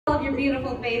of your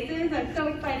beautiful faces. I'm so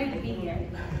excited to be here.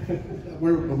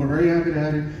 We're very happy to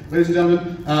have you. Ladies and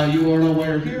gentlemen, you all know why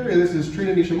you're here. This is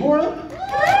Trina Nishimura.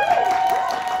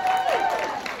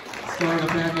 Star of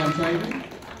Attack on Titan.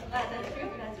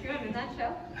 That's true, I'm in that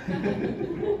show.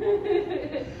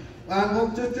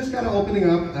 Well, just kind of opening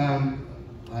up.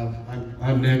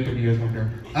 I'm Nick, but you guys don't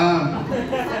care.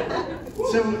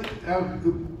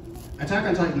 Attack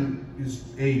on Titan is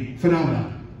a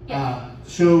phenomenon. Yes.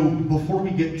 So before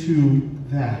we get to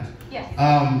that, yes.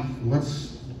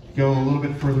 Let's go a little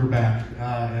bit further back.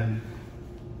 And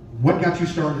what got you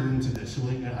started into this? So,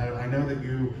 I know that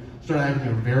you started acting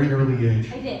at a very early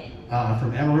age. I did.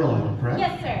 From Amarillo, correct?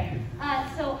 Yes, sir.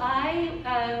 So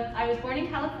I was born in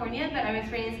California, but I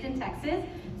was raised in Texas,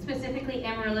 specifically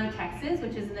Amarillo, Texas,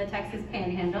 which is in the Texas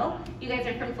Panhandle. You guys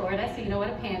are from Florida, so you know what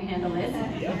a panhandle is.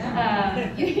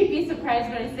 You'd be surprised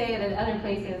when I say it in other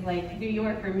places like New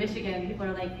York or Michigan. People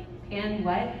are like, pan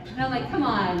what? And I'm like, come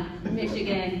on,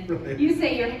 Michigan. Right. You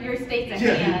say your state's a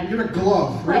pan. You're a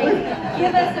glove, right? Like,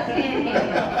 give us a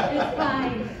panhandle. It's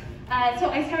fine. So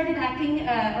I started acting,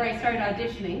 or I started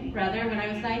auditioning, rather, when I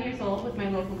was 9 years old with my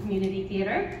local community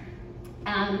theater.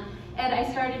 And I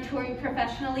started touring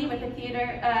professionally with a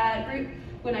theater group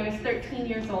when I was 13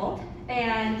 years old.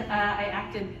 And I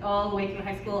acted all the way through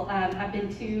high school. I've been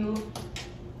to,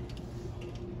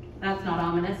 that's not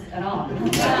ominous at all.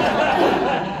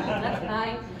 That's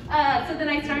fine. So then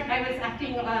I was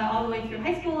acting all the way through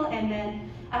high school, and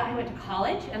then I went to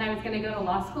college, and I was going to go to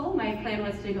law school. My plan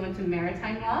was to go into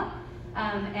maritime law.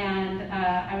 And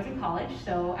I was in college,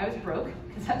 so I was broke,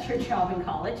 because that's your job in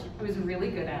college. I was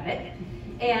really good at it.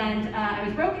 And I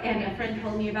was broke, and a friend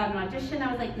told me about an audition. I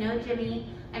was like, no, Jimmy,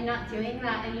 I'm not doing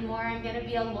that anymore. I'm going to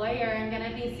be a lawyer. I'm going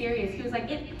to be serious. He was like,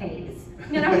 it pays.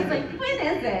 And I was like, when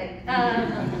is it?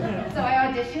 So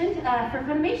I auditioned for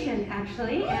Funimation,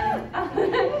 actually. And,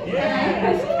 and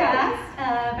I was cast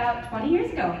about 20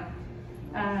 years ago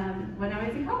when I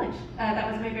was in college.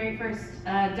 That was my very first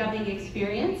dubbing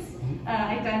experience.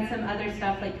 I've done some other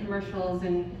stuff like commercials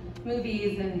and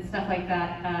movies and stuff like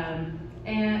that.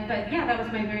 But yeah, that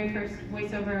was my very first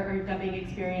voiceover or dubbing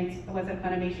experience. I was at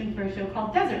Funimation for a show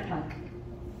called Desert Punk.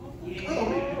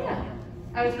 Yeah.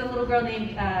 I was the little girl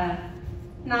named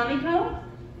Namiko.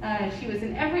 She was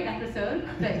in every episode,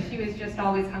 but she was just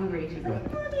always hungry. She was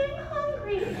like, Mommy, I'm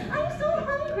hungry. I'm so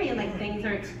hungry. And like things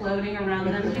are exploding around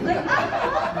them. She's like, I'm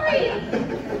hungry.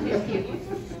 She was cute.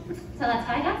 So that's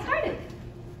how I got started.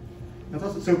 That's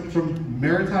awesome. So from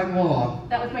maritime law.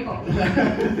 That was my goal.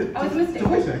 I was mistaken.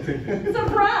 Voice acting.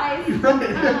 Surprise!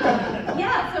 Right.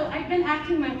 Yeah, so I've been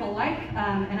acting my whole life,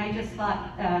 and I just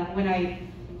thought when I,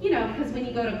 because when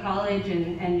you go to college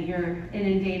and you're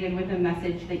inundated with a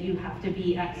message that you have to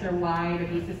be X or Y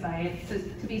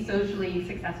to be socially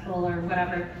successful or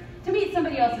whatever, to meet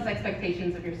somebody else's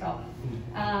expectations of yourself.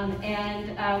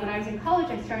 When I was in college,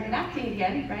 I started acting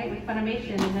again, right, with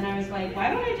Funimation, and then I was like,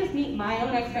 why don't I just meet my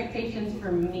own expectations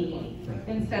for me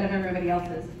instead of everybody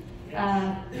else's?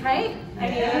 Right? I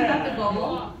mean, isn't that the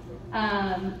goal?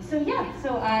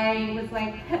 So I was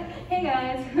like, hey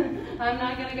guys, I'm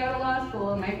not going to go to law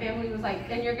school. And my family was like,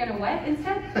 and you're going to what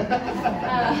instead?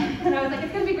 And I was like,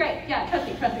 it's going to be great. Yeah, trust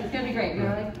me, it's going to be great. And they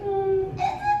were like,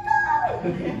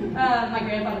 is it though? My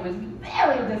grandfather was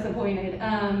very disappointed.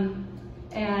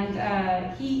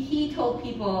 He told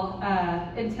people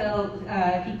until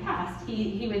he passed,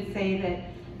 he would say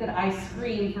that I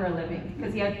scream for a living,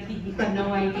 because he had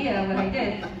no idea what I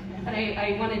did. And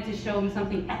I wanted to show him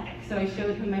something epic, so I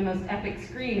showed him my most epic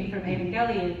scream from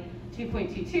Evangelion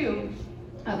 2.22.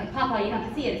 I was like, Papa, you have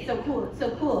to see it, it's so cool, it's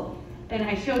so cool. And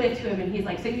I showed it to him, and he's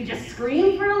like, so you just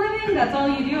scream for a living? That's all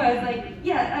you do? I was like,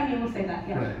 yeah, I mean, we'll say that,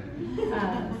 yeah. Right.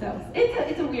 So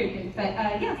it's a weird thing, but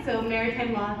yeah, so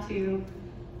maritime law to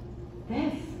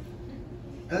this.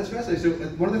 That's fascinating. So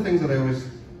one of the things that I always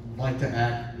like to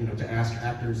ask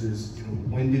actors is,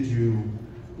 when did you,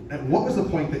 what was the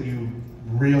point that you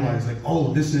realized, like,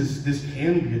 oh, this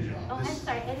can be a job? Oh, I'm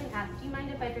sorry, I didn't ask. Do you mind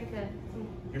if I drink a...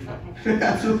 You're fine. Okay.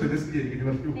 Absolutely. You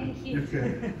can do it. Thank you. You're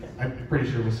good. I'm pretty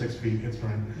sure it was 6 feet. It's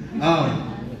fine.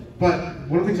 But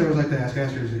one of the things I always like to ask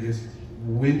actors is,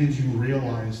 when did you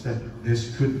realize that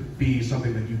this could be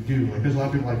something that you do? Like, there's a lot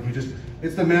of people like,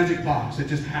 it's the magic box. It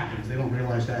just happens. They don't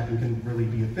realize that acting can really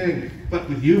be a thing. But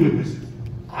with you, it was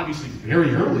obviously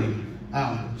very early,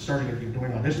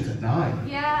 doing auditions at 9.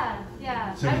 Yeah.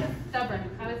 So, I was stubborn.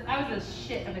 I was a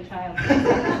shit of a child.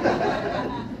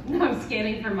 Now I'm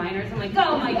scanning for minors. I'm like,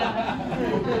 oh my god.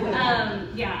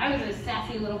 Yeah, I was a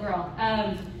sassy little girl.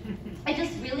 I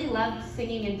just really loved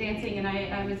singing and dancing, and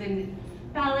I was in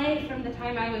ballet from the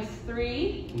time I was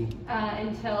 3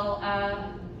 until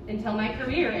until my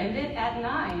career ended at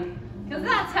 9. Because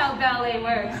that's how ballet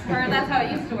works, or that's how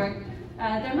it used to work.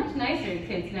 They're much nicer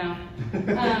kids now.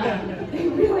 They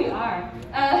really are.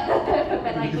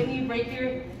 But like when you break your,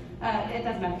 it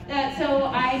doesn't matter. So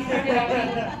I started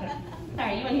acting,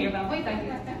 sorry, you want to hear about voice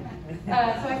acting. So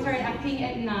I started acting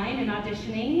at 9 and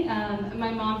auditioning.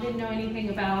 My mom didn't know anything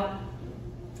about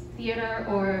theater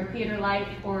or theater life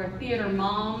or theater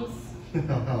moms. And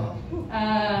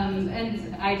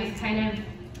I just kind of,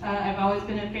 I've always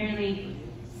been a fairly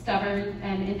stubborn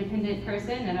and independent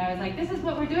person, and I was like, this is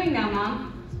what we're doing now,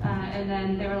 Mom. And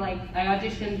then they were like, I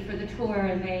auditioned for the tour,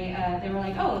 and they were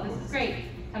like, oh, this is great.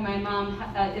 And my mom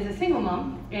is a single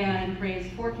mom and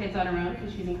raised 4 kids on her own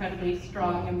because she's incredibly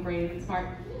strong and brave and smart.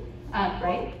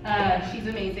 Right? She's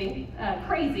amazing,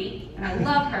 crazy, and I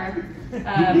love her.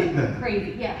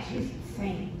 Crazy, yeah, she's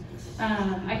insane.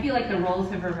 I feel like the roles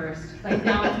have reversed. Like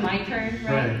now it's my turn,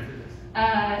 right?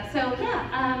 So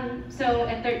yeah, so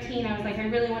at 13 I was like, I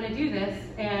really want to do this,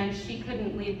 and she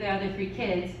couldn't leave the other 3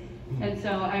 kids, and so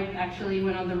I actually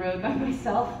went on the road by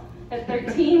myself at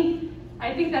 13.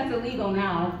 I think that's illegal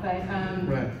now, but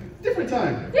right. Different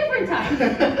time. Different times.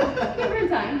 Different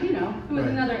times, you know. It was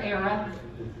another era.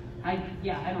 I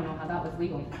don't know how that was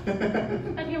legal.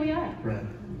 But here we are. Right.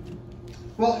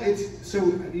 Well, so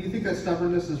do you think that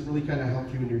stubbornness has really kind of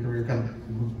helped you in your career, kind of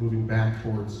moving back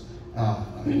towards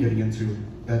getting into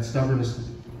that stubbornness?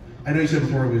 I know you said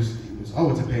before it was it's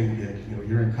a paying gig. You know,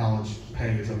 you're in college.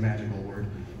 Pay is a magical word.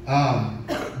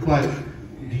 But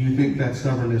do you think that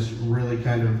stubbornness really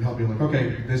kind of helped you? Like,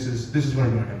 okay, this is what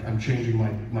I'm doing. I'm changing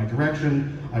my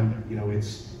direction.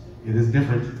 It is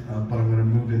different, but I'm going to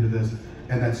move into this.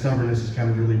 And that stubbornness is kind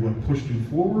of really what pushed you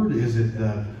forward. Is it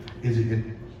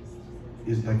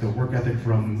like the work ethic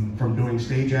from doing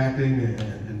stage acting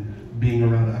and being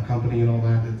around a company and all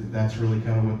that? That's really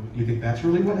kind of what, do you think that's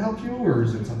really what helped you, or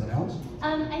is it something else?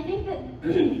 I think that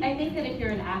if you're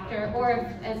an actor, or if,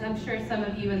 as I'm sure some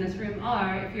of you in this room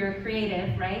are, if you're a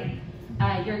creative, right,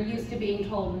 you're used to being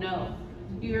told no.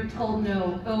 You're told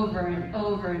no over and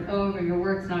over and over. Your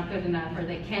work's not good enough, or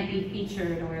they can't be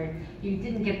featured, or you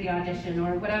didn't get the audition,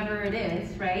 or whatever it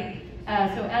is, right?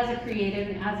 So as a creative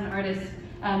and as an artist,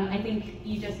 I think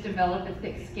you just develop a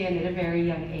thick skin at a very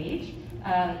young age.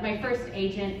 My first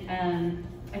agent,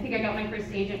 I think I got my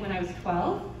first agent when I was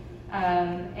 12,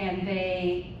 and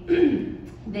they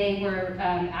were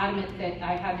adamant that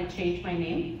I had to change my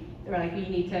name. They were like, well, you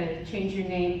need to change your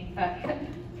name,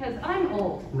 because I'm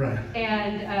old. Right.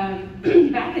 And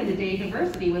back in the day,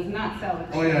 diversity was not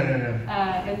celebrated. Oh,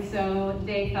 yeah. And so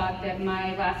they thought that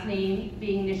my last name,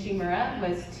 being Nishimura,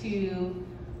 was too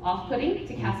off-putting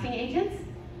to casting agents.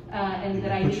 And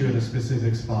that I put you in a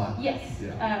specific spot. Yes.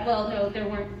 Yeah. Well, no, there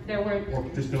weren't. Or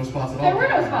just no spots at all. There were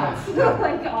no spots.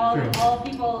 Like all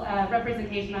people,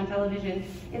 representation on television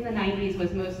in the 90s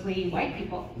was mostly white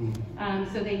people.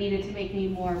 So they needed to make me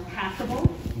more passable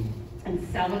and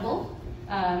sellable.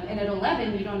 And at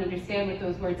 11, you don't understand what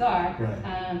those words are. Right.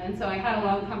 And so I had a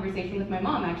long conversation with my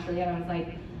mom, actually, and I was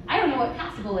like, I don't know what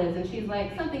passable is. And she's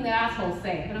like, something that assholes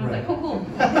say. And I was like, cool.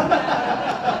 I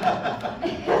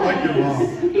like your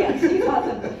mom. Yeah, she's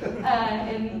awesome.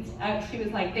 And she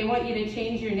was like, they want you to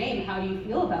change your name. How do you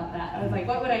feel about that? I was like,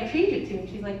 what would I change it to? And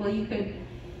she's like, well, you could,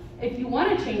 if you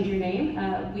want to change your name,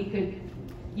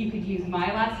 you could use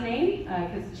my last name,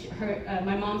 because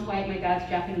my mom's white, my dad's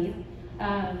Japanese.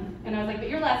 And I was like, but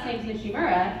your last name's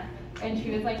Nishimura. And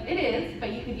she was like, it is,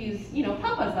 but you could use,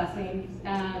 Papa's last name.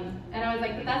 And I was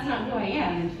like, but that's not who I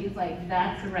am. And she's like,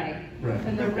 that's right.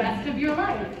 And the rest of your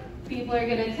life, people are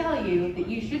going to tell you that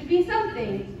you should be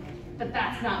something, but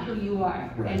that's not who you are.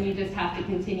 Right. And you just have to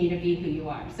continue to be who you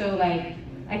are. So like,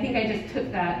 I think I just took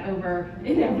that over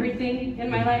in everything in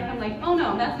my life. I'm like, oh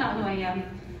no, that's not who I am.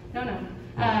 No,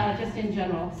 just in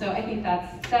general. So I think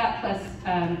that's that, plus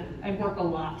I work a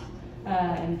lot.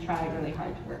 And try really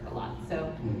hard to work a lot.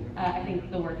 So I think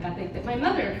the work ethic that my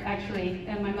mother actually,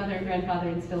 and my mother and grandfather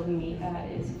instilled in me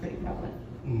is pretty prevalent.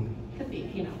 Could be,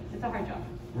 it's a hard job.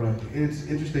 Right. It's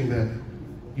interesting that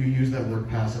you use that word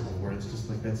passable, where it's just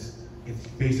like it's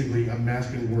basically a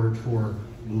masking word for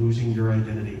losing your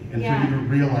identity. And for you to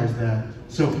realize that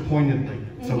so poignantly,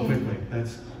 so quickly,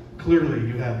 that's clearly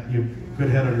you have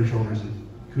good head on your shoulders, and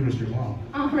kudos to your mom.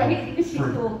 Oh, right. She's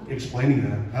for cool. Explaining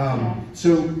that.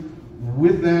 So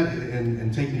with that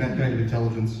and taking that kind of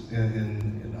intelligence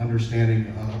and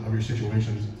understanding of your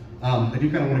situations, I do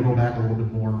kind of want to go back a little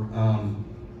bit more.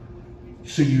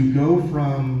 So you go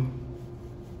from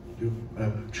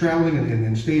traveling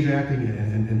and stage acting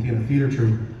and in a theater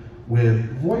troupe,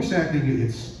 with voice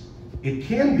acting, it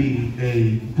can be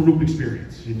a group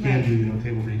experience. It can be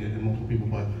table reading and multiple people,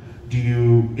 but do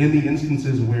you, in the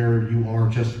instances where you are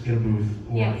just in a booth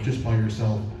or Yes. just by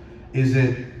yourself, is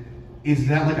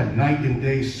that like a night and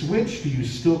day switch? Do you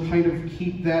still kind of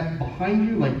keep that behind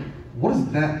you? Like, what is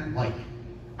that like?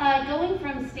 Going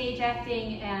from stage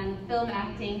acting and film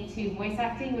acting to voice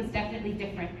acting was definitely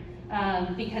different.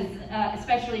 Because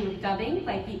especially with dubbing,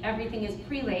 like everything is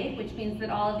pre-laid, which means that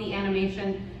all of the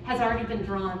animation has already been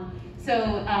drawn.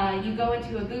 So you go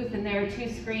into a booth and there are two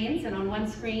screens, and on one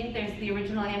screen there's the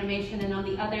original animation, and on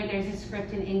the other there's a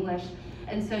script in English.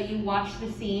 And so you watch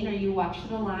the scene or you watch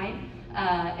the line,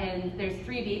 and there's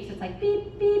 3 beeps. It's like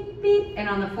beep, beep, beep, and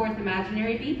on the 4th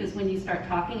imaginary beep is when you start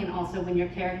talking, and also when your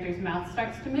character's mouth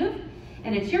starts to move.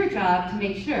 And it's your job to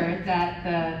make sure that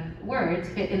the words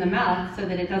fit in the mouth so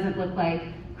that it doesn't look like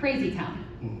Crazy Town.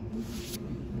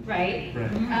 Right?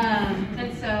 Right.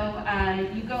 And so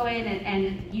you go in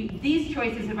and these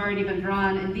choices have already been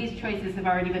drawn and these choices have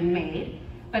already been made,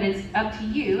 but it's up to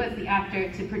you as the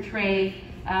actor to portray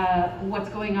what's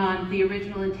going on, the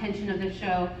original intention of the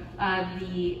show,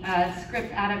 the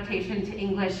script adaptation to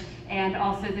English, and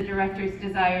also the director's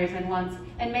desires and wants,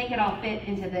 and make it all fit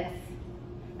into this.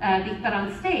 But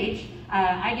on stage,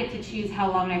 I get to choose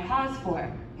how long I pause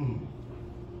for.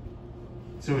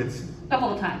 So it's the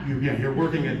whole time. You're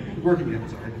working at.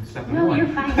 Sorry, I stepped on No, the line. you're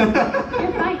fine.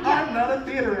 You're fine. I'm not a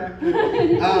theater actor.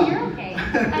 No, you're okay.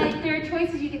 There are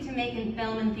choices you get to make in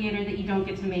film and theater that you don't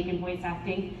get to make in voice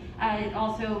acting.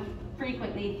 Also,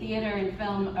 frequently, theater and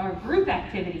film are group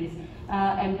activities,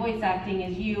 and voice acting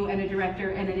is you and a director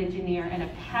and an engineer in a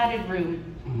padded room.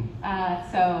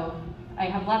 So I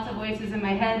have lots of voices in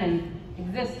my head and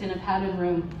exist in a padded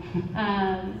room.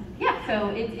 Yeah, so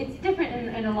it's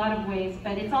different in a lot of ways,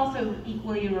 but it's also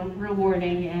equally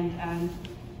rewarding and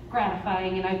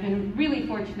gratifying, and I've been really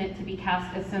fortunate to be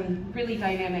cast as some really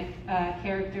dynamic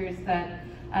characters that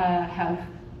have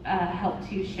helped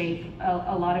to shape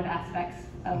a lot of aspects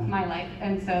of my life,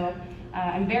 and so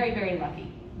I'm very, very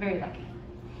lucky, very lucky.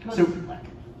 So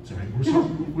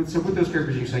with those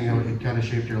characters, you're saying how it kind of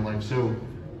shaped your life. So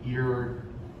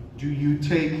do you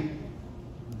take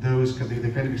those the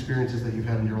kind of experiences that you've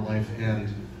had in your life,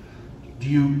 and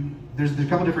there's a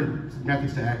couple different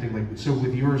methods to acting. Like, so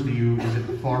with yours, is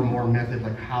it far more method,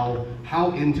 like how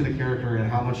into the character,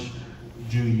 and how much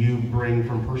do you bring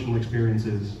from personal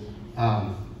experiences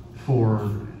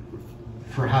for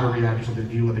how to react to something?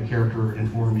 Do you let the character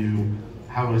inform you?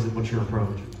 What's your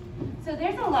approach? So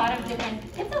there's a lot of different,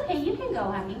 it's okay, you can go,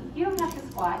 honey. You don't have to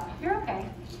squat. You're okay.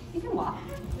 You can walk.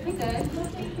 You're good.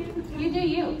 You do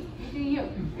you. You do you.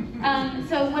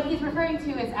 So what he's referring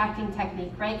to is acting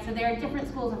technique, right? So there are different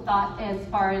schools of thought as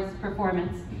far as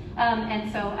performance.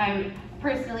 And so I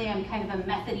personally am kind of a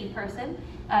methody person.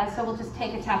 So we'll just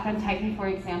take Attack on Titan, for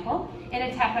example. In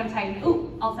Attack on Titan,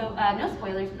 also, no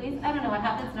spoilers, please. I don't know what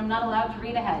happens, and I'm not allowed to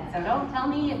read ahead. So don't tell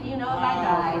me if you know if I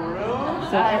die. For real?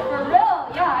 For real,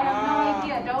 yeah, I have no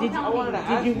idea. Don't tell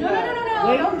me. No.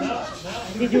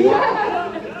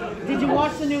 Did you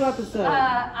watch the new episode?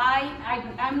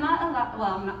 I'm not allowed,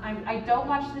 well, I don't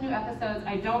watch the new episodes.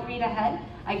 I don't read ahead.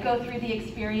 I go through the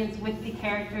experience with the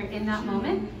character in that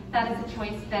moment. That is a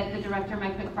choice that the director,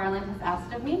 Mike McFarland, has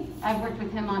asked of me. I've worked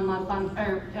with him on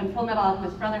Full Metal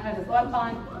Alchemist Brotherhood as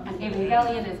Lonfon, and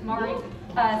Evangelion as Mori.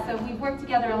 So we've worked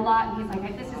together a lot, and he's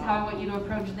like, this is how I want you to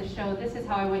approach the show, this is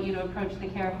how I want you to approach the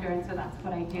character, and so that's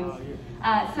what I do.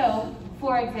 So,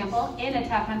 for example, in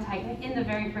Attack on Titan, in the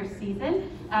very first season,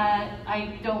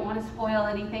 I don't want to spoil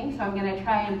anything, so I'm going to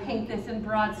try and paint this in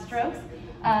broad strokes.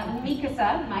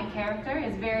 Mikasa, my character,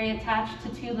 is very attached to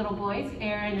 2 little boys,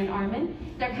 Aaron and Armin.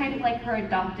 They're kind of like her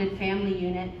adopted family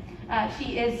unit.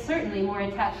 She is certainly more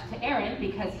attached to Aaron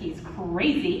because he's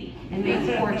crazy and makes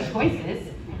poor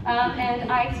choices.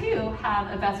 And I too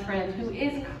have a best friend who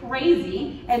is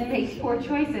crazy and makes poor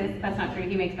choices. That's not true,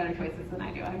 he makes better choices than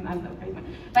I do. I'm so crazy.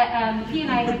 But he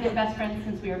and I have been best friends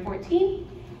since we were 14.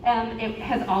 It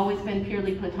has always been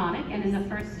purely platonic, and in the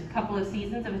first couple of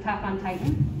seasons of Attack on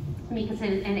Titan,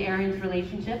 Mikasa and Aaron's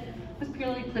relationship was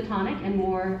purely platonic and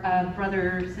more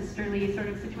brother-sisterly sort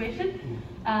of situation.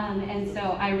 And so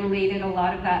I related a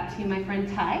lot of that to my friend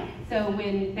Ty. So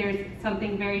when there's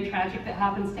something very tragic that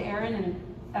happens to Aaron in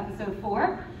episode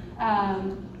 4,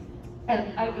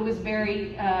 it was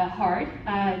very hard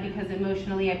because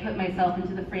emotionally I put myself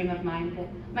into the frame of mind that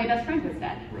my best friend was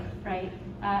dead, right?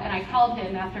 And I called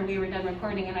him after we were done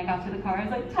recording, and I got to the car. I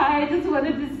was like, Ty, I just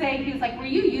wanted to say. He was like, were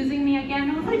you using me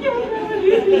again? I was like,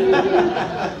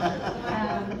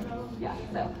 yeah,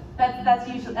 so that's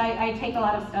usually, I take a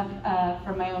lot of stuff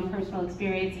from my own personal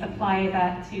experience, apply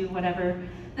that to whatever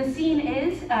the scene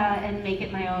is, and make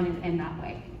it my own in that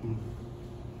way.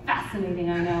 Fascinating,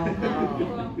 I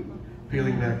know.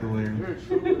 peeling back the layers.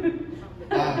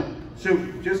 So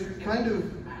just kind of,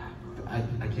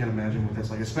 I can't imagine what that's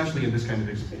like, especially in this kind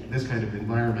of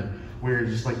environment where you're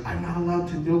just like, I'm not allowed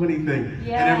to know anything,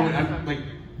 Yeah. and everyone, like,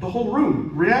 the whole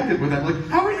room reacted with that, like,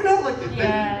 how are you not, like,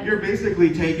 Yeah. you're basically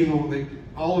taking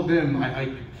all of them.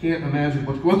 I can't imagine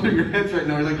what's going through your heads right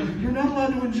now. You're like, you're not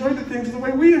allowed to enjoy the things the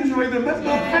way we enjoy them. That's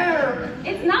not fair.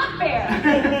 It's not fair.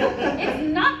 It's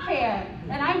not fair.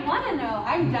 And I want to know.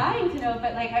 I'm dying to know.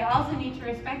 But like, I also need to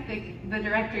respect the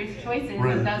director's choices.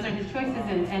 Right. And those are his choices.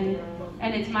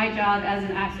 And it's my job as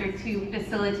an actor to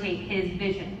facilitate his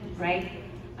vision, right?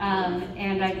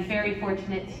 And I'm very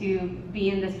fortunate to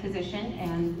be in this position.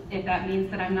 And if that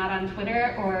means that I'm not on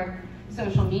Twitter or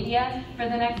social media for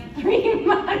the next 3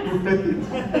 months,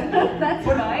 that's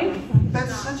fine.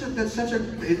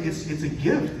 It's a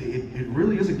gift. It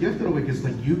really is a gift in a way, because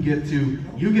like you get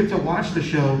to watch the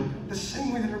show the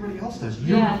same way that everybody else does.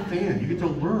 You're a fan. You get to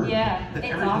learn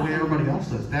the way everybody else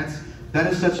does. That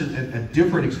is such a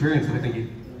different experience that I think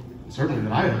certainly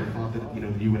that I ever thought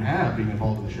that you would have being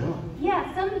involved in the show.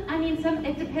 Yeah,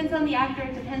 it depends on the actor,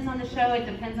 it depends on the show, it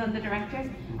depends on the director.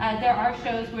 There are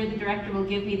shows where the director will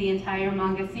give me the entire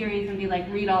manga series and be like,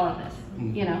 read all of this,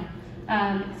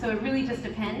 So it really just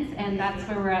depends, and that's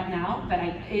where we're at now. But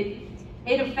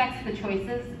it affects the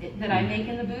choices that I make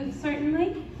in the booth,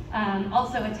 certainly.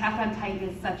 Also, Attack on Titan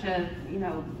is such a,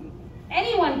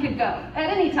 anyone could go at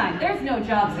any time. There's no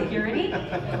job security.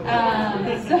 I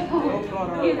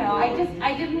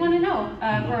didn't want to know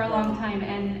for a long time,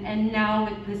 and now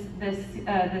with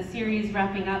the series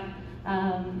wrapping up,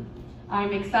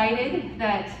 I'm excited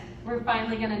that we're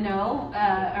finally going to know,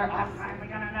 or I'm finally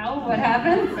going to know what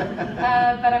happens.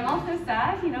 But I'm also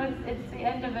sad. It's the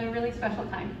end of a really special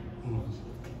time.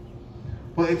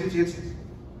 Well, it's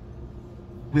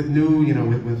with new,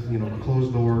 with a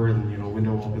closed door and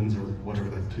window opens or whatever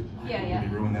that. Yeah.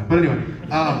 Ruin that. But anyway,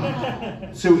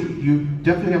 so you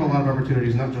definitely have a lot of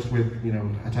opportunities, not just with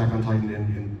Attack on Titan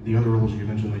and the other roles you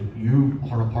mentioned. Like, you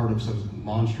are a part of some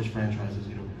monstrous franchises.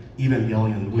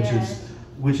 Evangelion,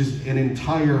 which is an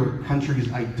entire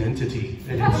country's identity.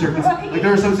 And like,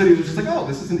 there are some cities which are just like, oh,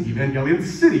 this is an Evangelion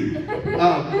city. There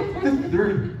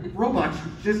are robots,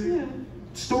 just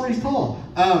stories tall.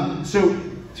 So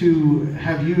to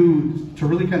have you to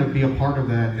really kind of be a part of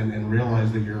that and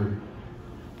realize that you're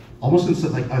almost in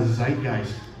like a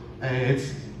zeitgeist.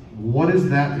 What is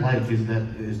that like? Is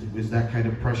that kind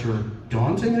of pressure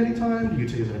daunting at any time? Do you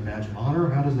take it as a badge of honor?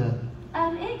 How does that?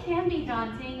 It can be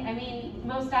daunting. I mean,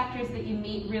 most actors that you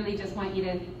meet really just want you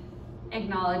to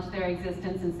acknowledge their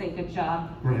existence and say good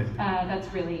job. Right. That's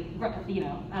really,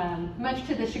 much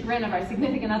to the chagrin of our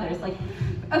significant others, like,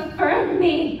 affirm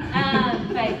me.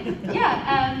 But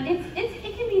yeah,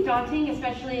 it can be daunting,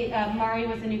 especially Mari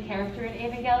was a new character in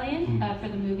Evangelion for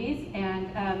the movies,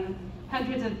 and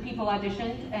hundreds of people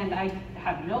auditioned, and I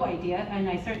had no idea, and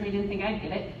I certainly didn't think I'd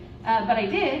get it. But I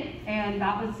did, and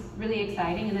that was really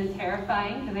exciting and then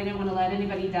terrifying, because I didn't want to let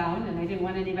anybody down, and I didn't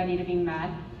want anybody to be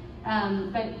mad.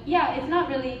 But yeah, it's not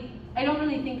really, I don't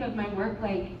really think of my work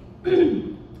like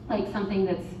like something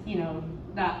that's,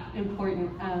 that important.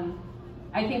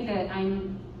 I think that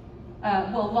I'm,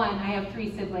 well, one, I have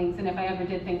 3 siblings, and if I ever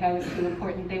did think I was too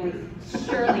important, they would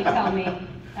surely tell me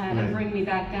and bring me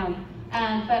back down.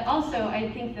 But also,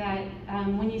 I think that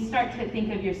when you start to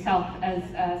think of yourself as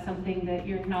something that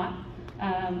you're not,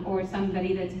 or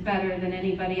somebody that's better than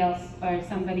anybody else, or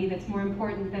somebody that's more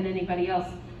important than anybody else,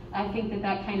 I think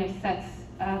that kind of sets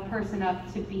a person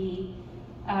up to be,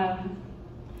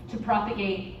 to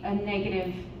propagate a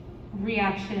negative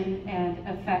reaction and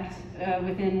effect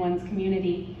within one's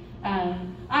community.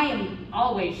 I am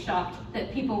always shocked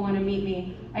that people want to meet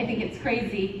me. I think it's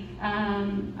crazy.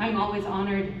 I'm always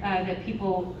honored that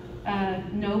people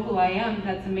know who I am.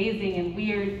 That's amazing and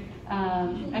weird.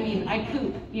 I mean, I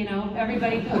poop,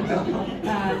 everybody poops.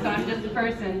 So I'm just a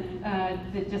person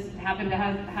that just happened to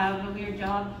have a weird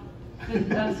job with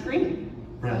screaming.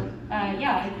 Right.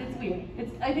 Yeah, it's weird.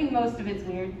 I think most of it's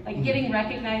weird. Like getting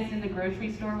recognized in the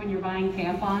grocery store when you're buying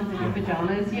tampons in your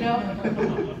pajamas,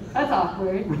 that's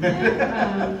awkward.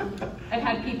 I've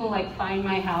had people like find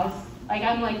my house. Like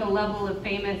I'm like a level of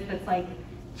famous that's like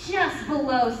just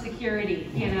below security,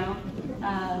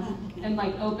 and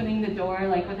like opening the door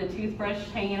like with a toothbrush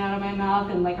hanging out of my mouth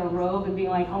and like a robe and being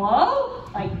like, hello?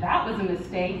 Like that was a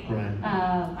mistake. Right.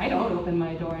 I don't open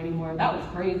my door anymore. That was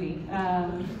crazy.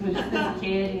 With this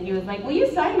kid, and he was like, will you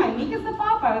sign my Mikasa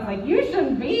Pop? I was like, you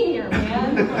shouldn't be here,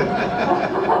 man.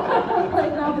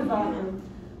 Like that was awesome.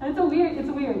 It's a weird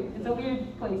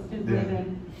place to live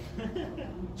in.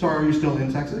 So are you still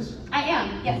in Texas? I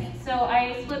am, yes. So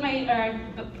I split my,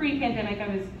 pre-pandemic, I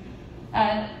was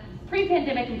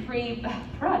Pre-pandemic and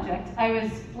pre-project, I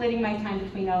was splitting my time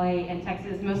between LA and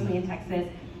Texas, mostly in Texas.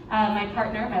 My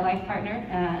partner, my life partner,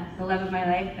 the love of my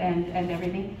life and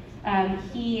everything,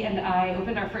 he and I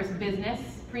opened our first business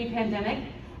pre-pandemic.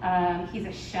 He's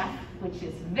a chef, which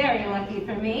is very lucky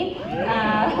for me. Get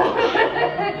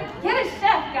a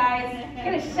chef, guys.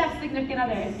 Get a chef significant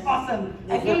other. It's awesome.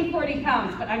 I gained 40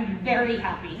 pounds, but I'm very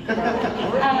happy.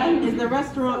 Is the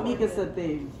restaurant Mikasa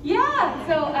themed? Yeah,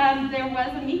 so there was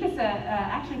a Mikasa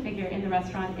action figure in the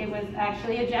restaurant. It was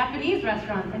actually a Japanese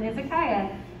restaurant, an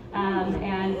izakaya.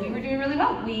 And we were doing really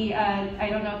well. I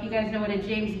don't know if you guys know what a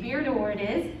James Beard Award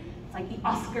is. It's like the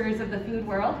Oscars of the food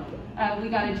world. We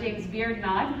got a James Beard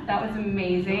nod. That was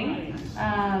amazing.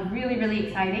 Really, really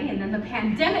exciting. And then the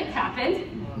pandemic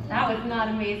happened. That was not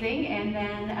amazing. And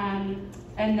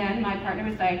then my partner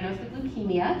was diagnosed with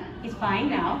leukemia. He's fine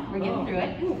now. We're getting through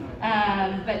it.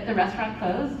 But the restaurant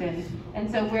closed,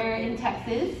 and so we're in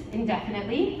Texas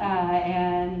indefinitely,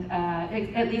 and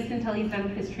at least until he's done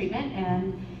with his treatment.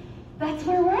 And that's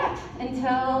where we're at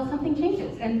until something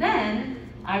changes. And then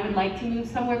I would like to move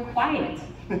somewhere quiet,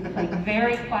 like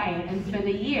very quiet, and spend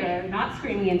a year not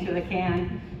screaming into a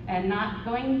can and not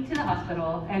going to the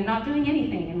hospital and not doing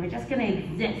anything. And we're just going to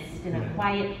exist in a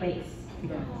quiet place.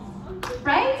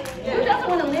 Right? Who doesn't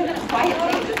want to live in a quiet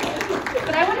place?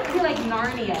 But I want it to be like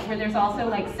Narnia, where there's also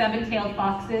like 7-tailed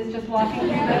foxes just walking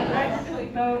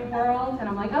through the world. And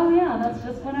I'm like, oh yeah, that's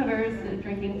just one of hers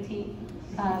drinking tea.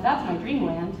 That's my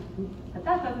dreamland. But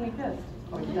that doesn't exist.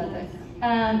 Or does it?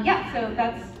 Yeah, so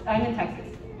I'm in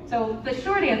Texas. So the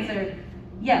short answer,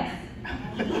 yes.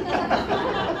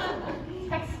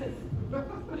 Texas.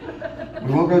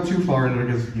 We won't go too far into it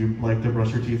because you like to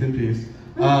brush your teeth in peace.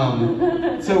 We'll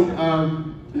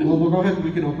go ahead and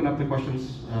we can open up the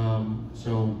questions.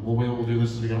 So we'll do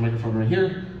this as we got a microphone right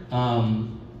here.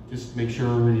 Just make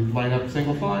sure you line up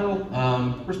single file,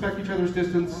 respect each other's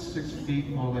distance, 6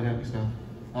 feet, all that happy stuff.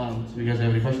 So if you guys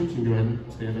have any questions, you can go ahead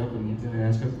and stand up and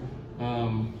ask them.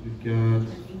 We've got...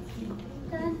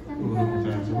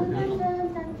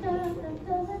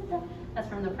 That's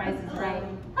from The Price is Right.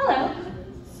 Hello.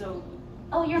 So,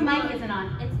 oh, your mic isn't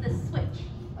on. It's the switch.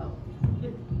 oh.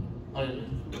 Oh,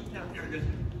 yeah. You're good.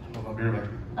 I'll be right back.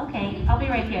 Okay, I'll be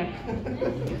right here.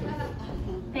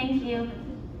 Thank you.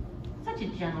 Such a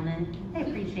gentleman. I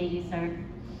appreciate you, sir.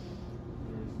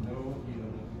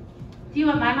 Do you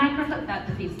want my microphone? That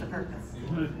defeats the purpose.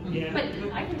 Yeah. But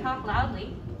I can talk loudly.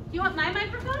 Do you want my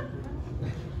microphone?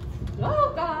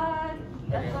 Oh, God.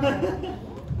 That's all right.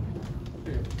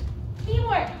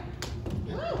 Teamwork.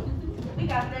 Woo. We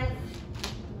got this.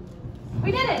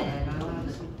 We did it.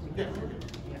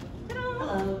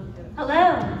 Hello.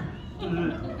 Hello.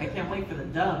 I can't wait for the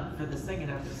dub for the second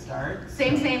half to start.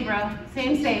 Same, bro.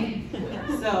 Same.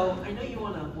 So, I know you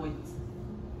want to avoid...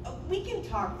 we can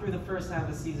talk through the first half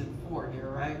of season 4 here,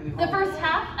 right? The first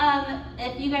half,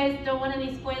 if you guys don't want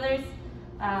any spoilers,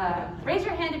 raise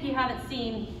your hand if you haven't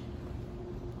seen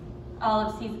all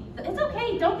of season. It's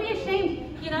okay, don't be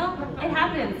ashamed, you know? It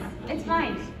happens. It's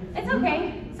fine. It's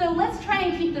okay. So let's try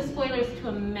and keep the spoilers to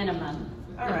a minimum,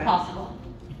 if possible.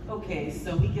 Okay,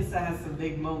 so Mikasa has some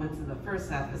big moments in the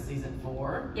first half of season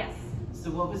 4. Yes.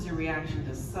 So what was your reaction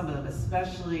to some of them,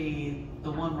 especially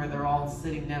the one where they're all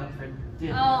sitting down for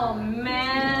dinner? Oh,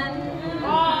 man.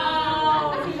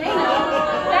 Oh, they know.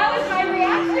 That was my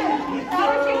reaction.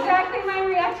 That was exactly my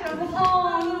reaction. I was like,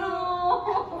 oh, no.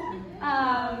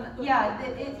 Yeah,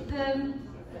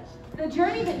 the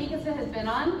journey that Mikasa has been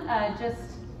on,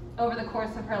 just over the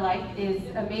course of her life, is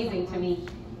amazing to me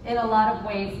in a lot of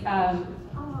ways,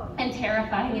 and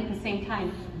terrifying at the same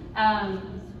time.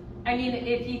 I mean,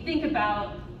 if you think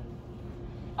about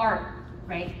art,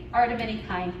 right? Art of any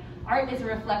kind. Art is a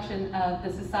reflection of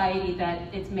the society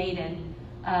that it's made in,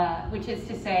 which is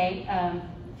to say,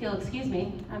 if you'll excuse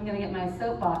me, I'm gonna get my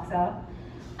soapbox out.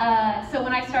 So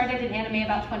when I started in anime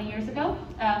about 20 years ago,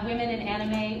 women in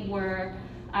anime were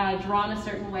drawn a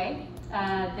certain way.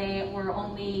 They were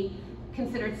only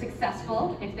considered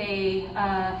successful if they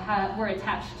were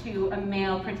attached to a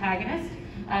male protagonist.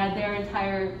 Their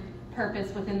entire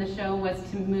purpose within the show was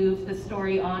to move the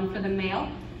story on for the male.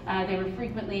 They were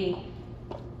frequently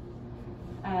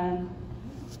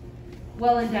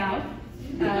well endowed,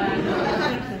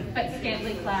 but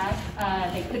scantily clad.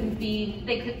 They couldn't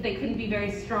be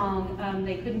very strong.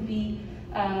 They couldn't be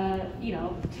you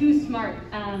know, too smart.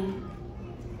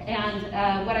 And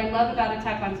what I love about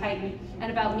Attack on Titan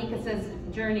and about Mikasa's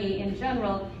journey in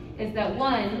general is that,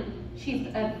 one, she's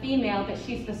a female, but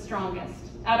she's the strongest.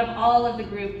 Out of all of the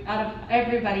group, out of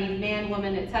everybody, man,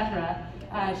 woman, etc.,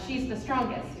 she's the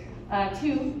strongest.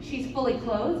 2, she's fully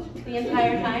clothed the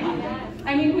entire time.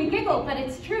 I mean, we giggle, but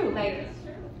it's true. Like,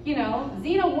 you know,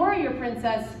 Xena Warrior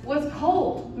Princess was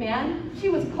cold, man. She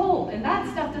was cold, and that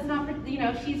stuff does not, you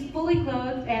know, she's fully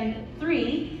clothed. And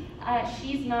 3,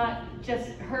 she's not just,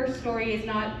 her story is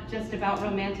not just about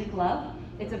romantic love.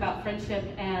 It's about friendship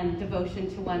and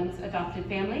devotion to one's adopted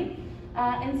family.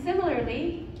 And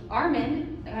similarly,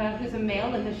 Armin, who's a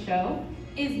male in the show,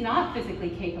 is not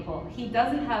physically capable. He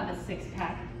doesn't have a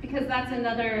six-pack, because that's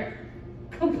another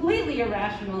completely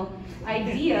irrational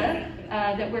idea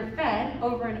that we're fed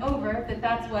over and over, that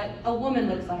that's what a woman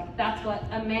looks like, that's what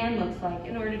a man looks like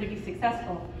in order to be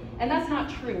successful. And that's not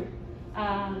true.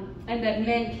 And that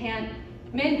men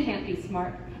can't be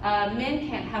smart. Men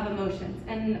can't have emotions.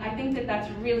 And I think that that's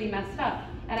really messed up.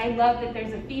 And I love that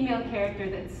there's a female character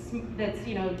that's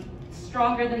you know,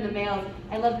 stronger than the males.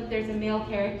 I love that there's a male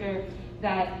character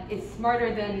that is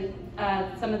smarter than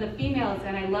some of the females,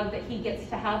 and I love that he gets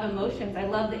to have emotions. I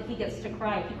love that he gets to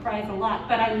cry. He cries a lot,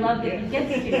 but I love that he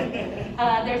gets to.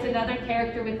 There's another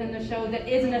character within the show that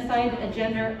isn't assigned a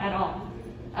gender at all.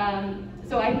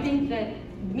 So I think that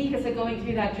Mikasa going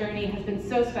through that journey has been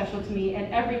so special to me,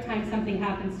 and every time something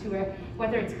happens to her,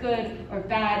 whether it's good or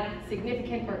bad,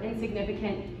 significant or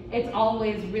insignificant, it's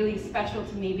always really special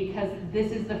to me, because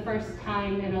this is the first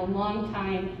time in a long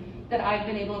time that I've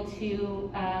been able to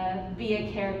be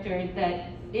a character that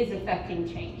is affecting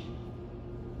change.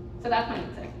 So that's my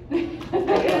answer.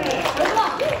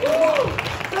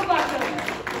 Soapbox over.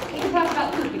 We can talk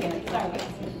about poop again. Sorry,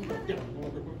 guys.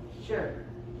 Sure.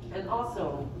 And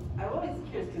also, I'm always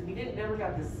curious, because we never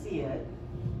got to see it.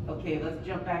 Okay, let's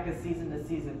jump back a season to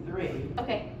season 3.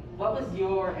 Okay. What was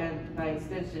your, and by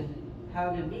extension, how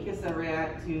did Mikasa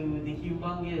react to the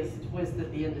humongous twist at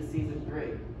the end of season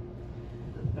 3?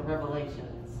 The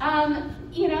revelations.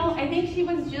 You know, I think she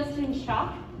was just in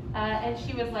shock, and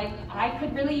she was like, I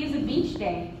could really use a beach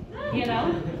day, you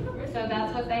know? So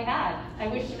that's what they had. I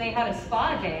wish they had a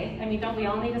spa day. I mean, don't we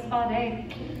all need a spa day?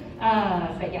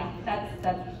 But yeah,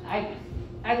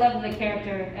 I love the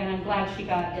character, and I'm glad she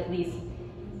got at least,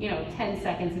 you know, 10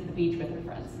 seconds at the beach with her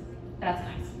friends. That's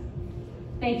nice.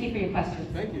 Thank you for your question.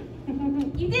 Thank you.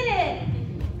 You did it!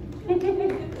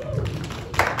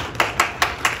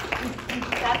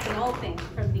 That's an old thing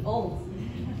from the olds.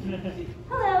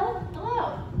 Hello.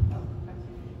 Hello.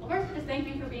 Well, first, just thank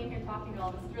you for being here talking to all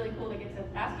of us. It's really cool to get to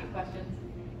ask you questions.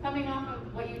 Coming off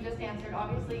of what you just answered,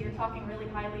 obviously you're talking really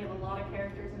highly of a lot of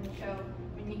characters in the show.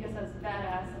 I mean, Mikasa's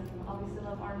badass, and obviously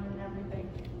love Armin and everything.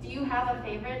 Do you have a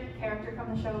favorite character from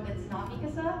the show that's not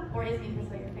Mikasa, or is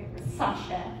Mikasa your favorite?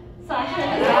 Sasha.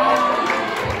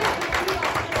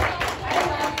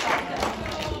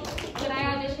 When I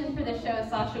auditioned for the show,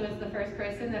 Sasha was the first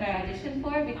person that I auditioned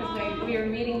for, because we were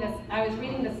reading this. I was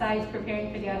reading the sides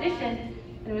preparing for the audition,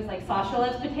 and it was like, Sasha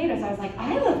loves potatoes. I was like,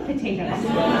 I love potatoes.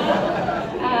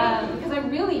 Because I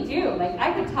really do. Like,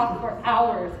 I could talk for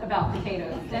hours about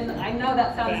potatoes. And I know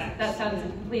that sounds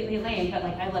completely lame, but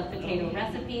like, I love potato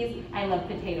recipes. I love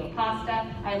potato pasta.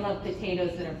 I love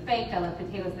potatoes that are baked. I love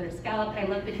potatoes that are scalloped. I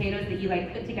love potatoes that you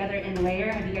like put together in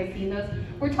layer. Have you guys seen those?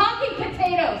 We're talking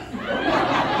potatoes.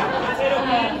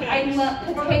 I love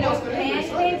potato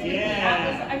pancakes.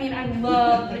 Yeah. I mean, I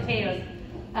love potatoes.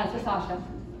 So Sasha.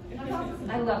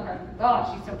 I love her. Oh,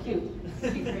 she's so cute.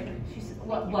 She's great. She's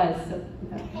what was so.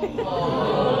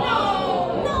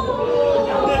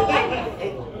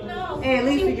 No. Hey, at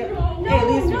least we got.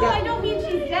 No, I don't mean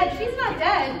she's dead. She's not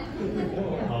dead.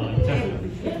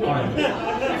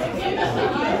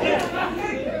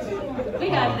 We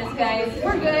got this, guys.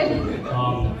 We're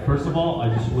good. First of all,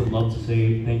 I just would love to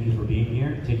say thank you for being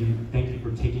here. Thank you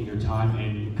for taking your time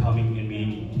and coming and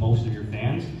meeting most of your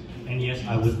fans. And yes,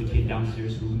 I was the kid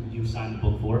downstairs who you signed the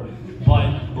book for.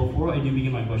 But before I do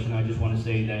begin my question, I just want to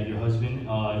say that your husband,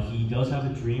 he does have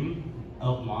a dream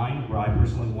of mine where I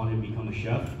personally wanted to become a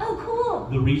chef. Oh, cool.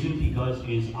 The reason because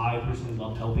is I personally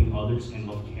love helping others and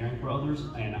love caring for others,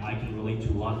 and I can relate to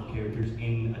a lot of characters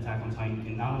in Attack on Titan,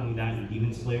 and not only that, in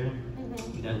Demon Slayer,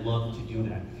 that love to do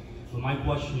that. But my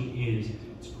question is,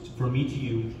 for me to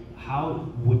you, how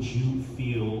would you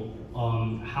feel,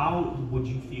 how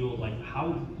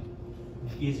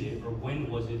is it, or when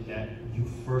was it that you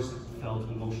first felt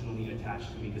emotionally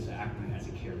attached to Mikasa Ackerman as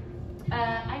a character?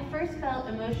 I first felt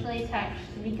emotionally attached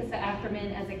to Mikasa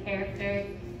Ackerman as a character.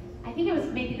 I think it was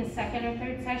maybe the second or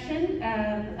third session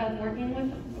of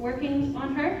working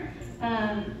on her.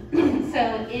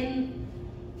 So in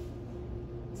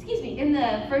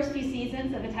the first few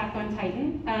seasons of Attack on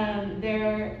Titan,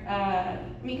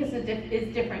 Mikasa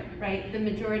is different, right? The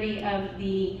majority of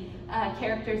the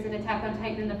characters in Attack on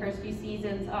Titan in the first few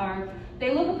seasons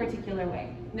they look a particular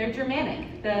way. They're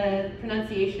Germanic. The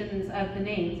pronunciations of the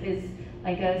names is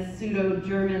like a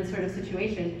pseudo-German sort of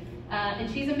situation. And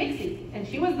she's a mixie, and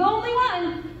she was the only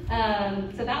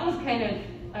one. So that was kind of,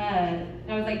 I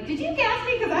was like, did you cast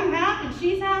me because I'm half and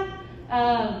she's half?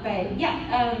 But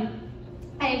yeah,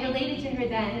 I related to her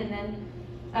then, and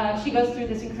then she goes through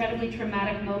this incredibly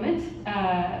traumatic moment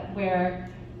where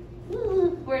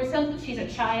she's a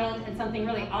child and something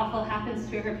really awful happens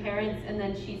to her parents, and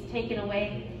then she's taken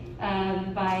away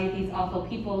by these awful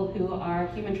people who are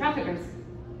human traffickers,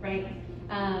 right?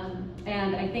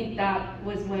 And I think that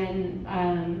was when,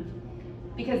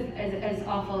 because as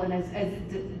awful and as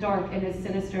dark and as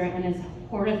sinister and as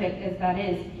horrific as that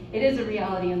is, it is a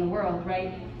reality in the world,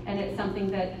 right? And it's something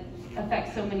that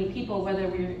affects so many people, whether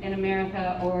we're in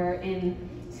America or in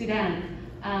Sudan.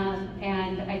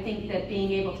 And I think that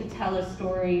being able to tell a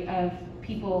story of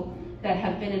people that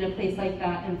have been in a place like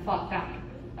that and fought back,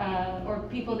 or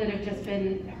people that have just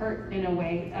been hurt in a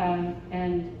way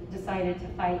and decided to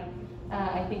fight,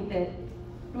 I think that,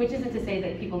 which isn't to say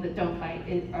that people that don't fight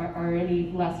are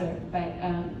any lesser, but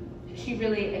she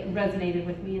really resonated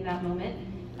with me in that moment.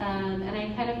 And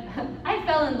I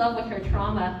fell in love with her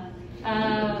trauma.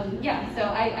 Yeah, so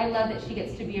I love that she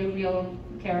gets to be a real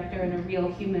character and a real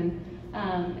human,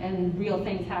 and real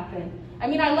things happen. I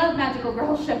mean, I love magical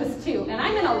girl shows too, and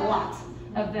I'm in a lot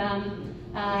of them.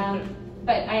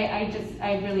 But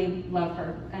I really love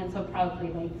her, and so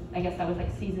probably like, I guess that was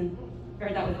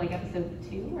like episode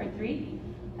 2 or 3,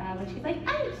 when she's like,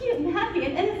 I'm cute and happy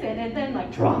and innocent, and then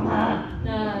like trauma.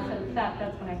 So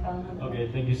that's when I fell in love with her. Okay,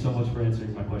 thank you so much for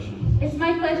answering my question. It's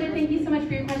my pleasure. Thank you so much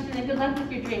for your question, and good luck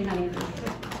with your dream, honey.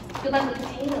 Good luck with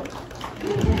potatoes.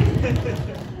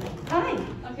 Hi.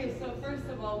 Okay, so first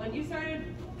of all, when you started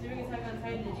doing Attack on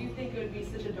Titan, did you think it would be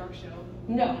such a dark show?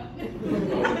 No.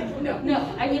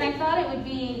 No. I mean, I thought it would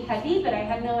be heavy, but I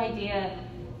had no idea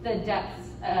the depths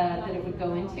that it would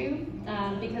go into.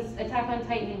 Because Attack on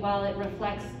Titan, while it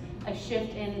reflects a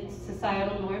shift in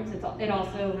societal norms, it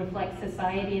also reflects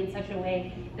society in such a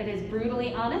way that is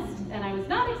brutally honest, and I was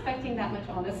not expecting that much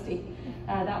honesty.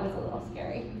 That was a little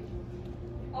scary.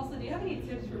 Also, do you have any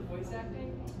tips for voice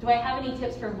acting? Do I have any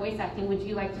tips for voice acting? Would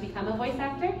you like to become a voice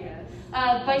actor? Yes.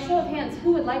 By show of hands,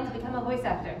 who would like to become a voice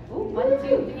actor? Ooh, 1,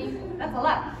 2, 3, that's a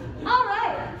lot. All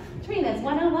right, Trina's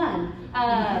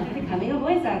 101, becoming a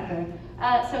voice actor.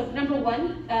 So number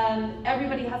 1,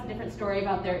 everybody has a different story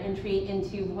about their entry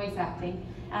into voice acting.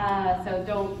 So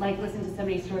don't listen to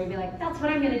somebody's story and be like, that's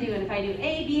what I'm gonna do, and if I do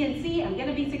A, B, and C, I'm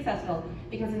gonna be successful.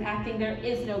 Because in acting, there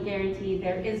is no guarantee,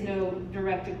 there is no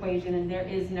direct equation, and there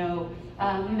is no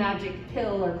magic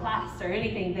pill or class or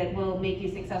anything that will make you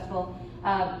successful.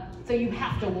 So you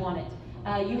have to want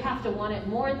it. You have to want it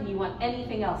more than you want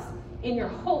anything else in your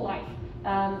whole life.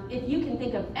 If you can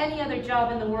think of any other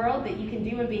job in the world that you can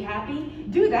do and be happy,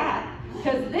 do that,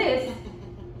 because this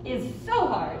is so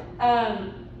hard.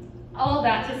 All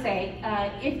that to say,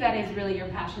 if that is really your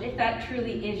passion, if that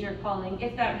truly is your calling,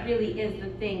 if that really is the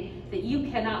thing that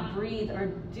you cannot breathe or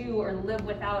do or live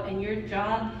without, and your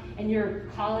job and your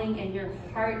calling and your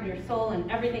heart and your soul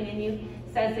and everything in you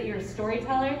says that you're a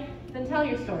storyteller, then tell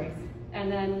your stories,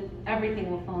 and then everything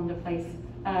will fall into place,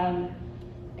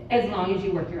 as long as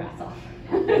you work your ass off.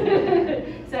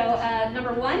 So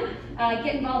number 1,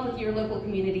 get involved with your local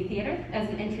community theater as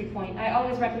an entry point. I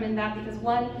always recommend that because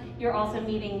 1, you're also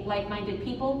meeting like-minded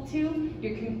people. 2,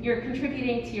 you're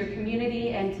contributing to your community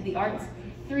and to the arts.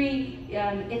 3,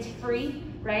 it's free,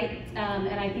 right?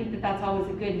 And I think that that's always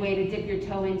a good way to dip your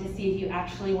toe in to see if you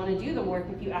actually want to do the work,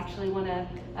 if you actually want to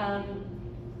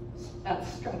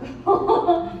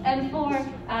struggle. And 4,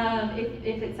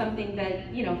 if it's something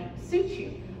that suits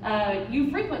you.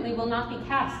 You frequently will not be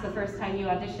cast the first time you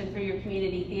audition for your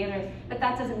community theater, but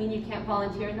that doesn't mean you can't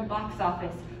volunteer in the box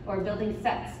office or building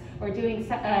sets or doing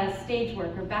stage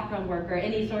work or background work or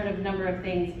any sort of number of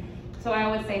things. So I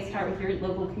always say start with your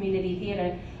local community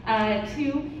theater.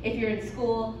 2, if you're in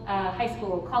school, high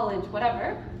school, college,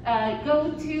 whatever,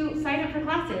 go to sign up for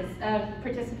classes,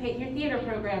 participate in your theater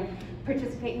program,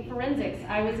 participate in forensics.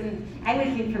 I was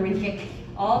in forensic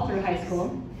all through high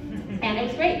school. And it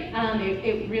was great.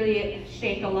 It really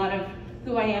shaped a lot of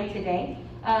who I am today.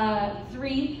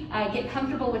 3, get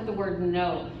comfortable with the word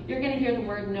no. You're going to hear the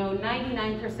word no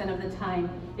 99% of the time.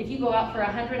 If you go out for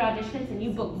 100 auditions and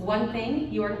you book one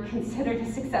thing, you are considered a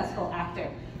successful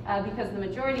actor. Because the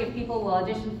majority of people will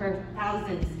audition for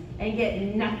thousands and get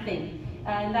nothing.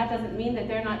 And that doesn't mean that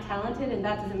they're not talented, and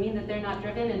that doesn't mean that they're not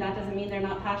driven, and that doesn't mean they're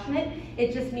not passionate.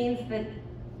 It just means that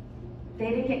they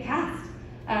didn't get cast.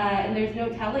 And there's no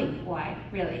telling why,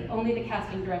 really. Only the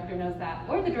casting director knows that,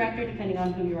 or the director, depending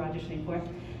on who you're auditioning for.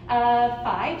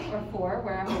 5 or 4,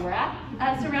 wherever we're at,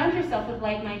 surround yourself with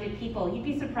like-minded people. You'd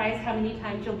be surprised how many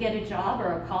times you'll get a job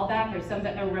or a callback or a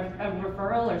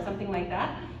referral or something like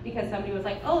that, because somebody was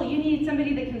like, oh, you need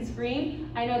somebody that can scream?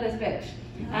 I know this bitch.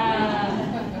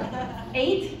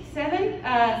 8, 7,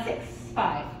 6,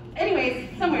 5.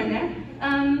 Anyways, somewhere in there.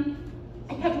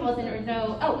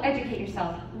 Educate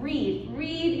yourself.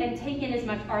 Read and take in as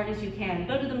much art as you can.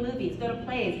 Go to the movies, go to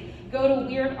plays, go to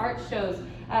weird art shows,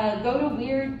 go to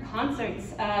weird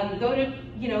concerts, go to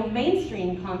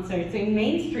mainstream concerts and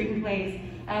mainstream plays.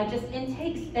 Just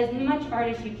intake as much art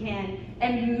as you can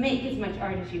and make as much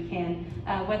art as you can,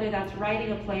 whether that's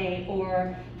writing a play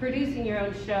or producing your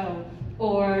own show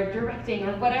or directing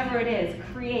or whatever it is.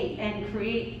 Create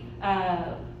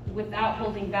without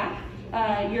holding back.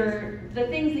 The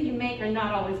things that you make are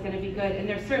not always going to be good, and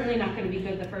they're certainly not going to be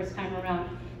good the first time around,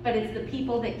 but it's the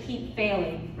people that keep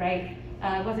failing, right?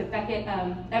 Was it Beckett?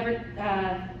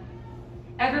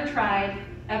 Ever tried,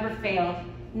 ever failed,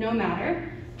 no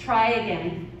matter, try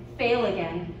again, fail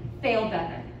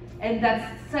better. And that's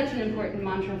such an important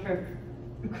mantra for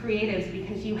creatives,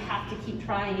 because you have to keep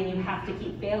trying and you have to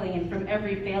keep failing, and from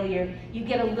every failure, you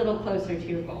get a little closer to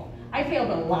your goal. I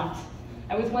failed a lot.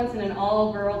 I was once in an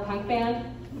all-girl punk band.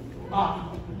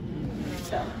 Awful.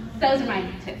 So, those are my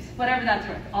tips, whatever that's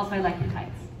worth. Also, I like your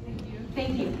tights.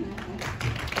 Thank you.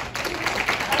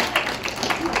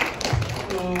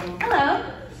 Hello.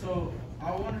 So,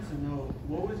 I wanted to know,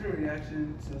 what was your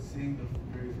reaction to seeing the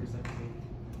very first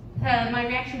episode? My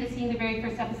reaction to seeing the very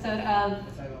first episode of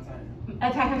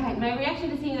Attack on Titan. My reaction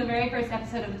to seeing the very first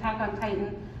episode of Attack on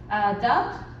Titan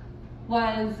dubbed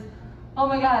was, oh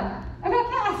my god, I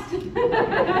got cast!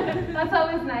 That's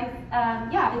always nice.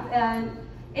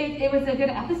 It was a good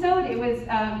episode. It was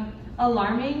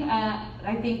alarming.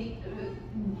 I think,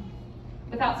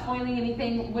 without spoiling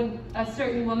anything, when a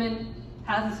certain woman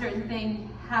has a certain thing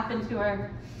happen to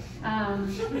her,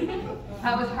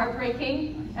 that was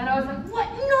heartbreaking. And I was like, what?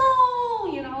 No!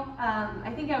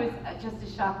 I think I was just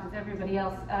as shocked as everybody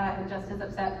else and just as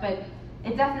upset, but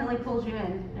it definitely pulls you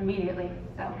in immediately.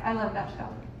 So I love that show.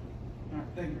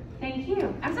 Thank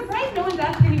you. I'm surprised no one's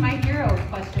asked any My Hero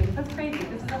questions. That's crazy.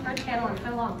 This is the first panel in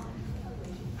so long.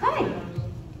 Hi.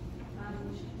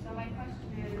 So my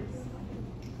question is,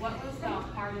 what was the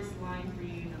hardest line for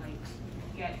you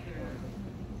to get through?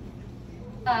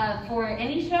 For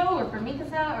any show, or for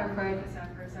Mikasa, or for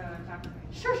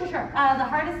Sure. The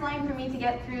hardest line for me to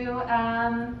get through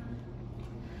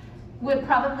would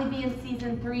probably be in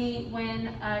season 3 when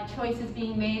a choice is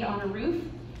being made on a roof.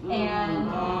 And,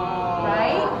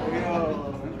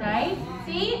 right?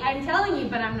 See, I'm telling you,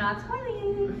 but I'm not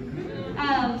spoiling you.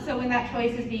 So when that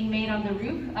choice is being made on the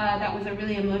roof, that was a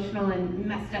really emotional and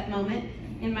messed up moment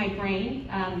in my brain.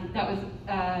 That was,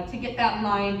 to get that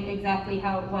line exactly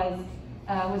how it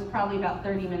was probably about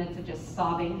 30 minutes of just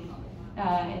sobbing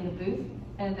in the booth,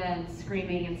 and then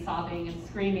screaming and sobbing and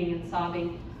screaming and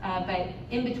sobbing. But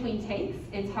in between takes,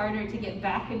 it's harder to get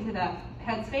back into that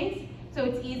headspace. So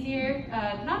it's easier,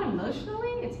 not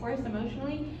emotionally, it's worse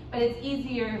emotionally, but it's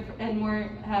easier and more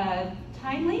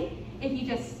timely if you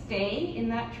just stay in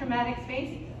that traumatic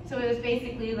space. So it was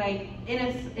basically like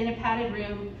in a padded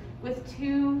room with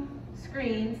 2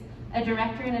 screens, a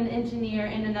director and an engineer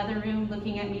in another room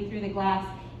looking at me through the glass,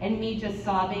 and me just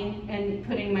sobbing and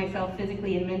putting myself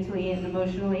physically and mentally and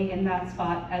emotionally in that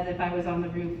spot as if I was on the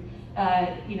roof,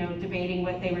 debating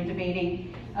what they were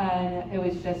debating. It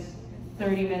was just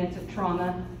 30 minutes of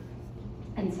trauma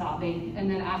and sobbing. And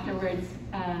then afterwards,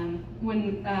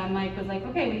 when Mike was like,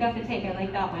 okay, we got the take, I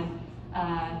like that one.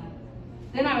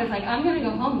 Then I was like, I'm gonna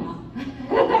go home now.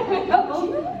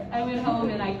 I went home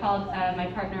and I called my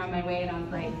partner on my way, and I was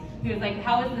like, he was like,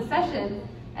 how was the session?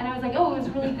 And I was like, oh, it was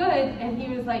really good. And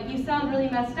he was like, you sound really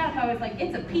messed up. I was like,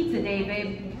 it's a pizza day,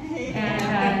 babe.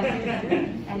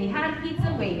 And he had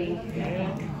pizza waiting. Can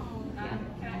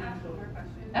I ask one more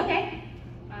question? Okay.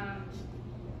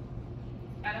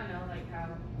 I don't know how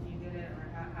you did it or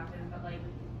how it happened, but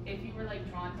if you were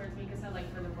drawn towards Mikasa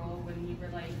for the role, when you were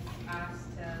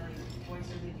asked to voice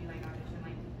her, did you audition?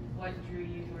 What drew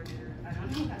you towards her? I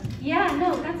don't know. Yeah,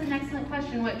 no, that's an excellent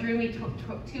question. What drew me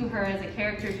to her as a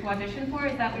character to audition for?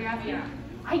 Is that what you're asking? Yeah.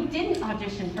 I didn't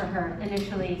audition for her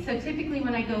initially. So typically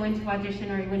when I go into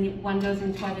audition, or when one goes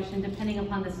into audition, depending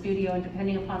upon the studio and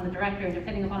depending upon the director, and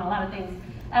depending upon a lot of things,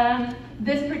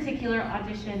 this particular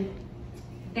audition,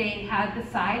 they had the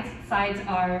sides. Sides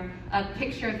are a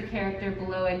picture of the character,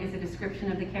 below it is a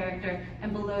description of the character,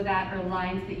 and below that are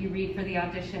lines that you read for the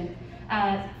audition.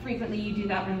 frequently you do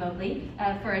that remotely.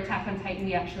 For Attack on Titan,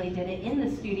 we actually did it in the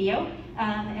studio.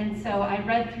 And so I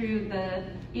read through the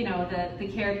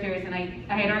characters, and I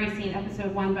had already seen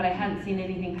episode 1, but I hadn't seen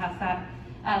anything past that.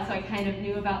 So I kind of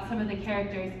knew about some of the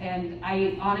characters, and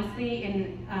I honestly,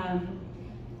 in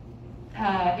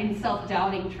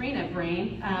self-doubting Trina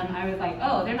brain, I was like,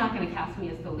 oh, they're not going to cast me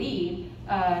as the lead,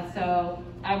 so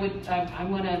I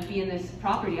want to be in this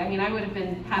property. I mean, I would have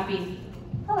been happy.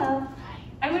 Hello.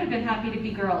 I would have been happy to be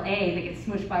girl A that gets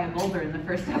smushed by a boulder in the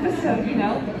first episode, you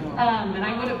know, and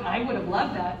I would have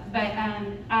loved that. But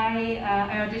I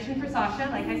auditioned for Sasha,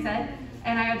 like I said,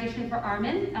 and I auditioned for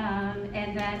Armin,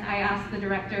 and then I asked the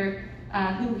director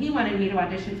who he wanted me to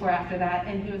audition for after that,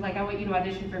 and he was like, I want you to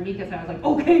audition for Mikasa. I was like,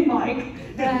 okay, Mike.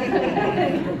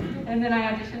 And then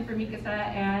I auditioned for Mikasa,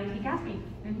 and he cast me,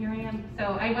 and here I am.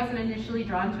 So I wasn't initially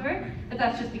drawn to her, but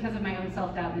that's just because of my own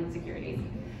self-doubt and insecurities.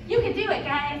 You can do it,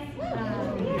 guys.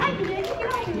 I can do it. You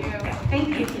can do it. Thank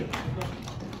you.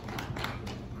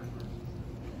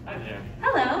 Hi there.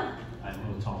 Hello. I'm a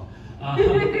little tall.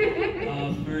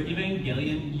 For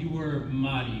Evangelion, you were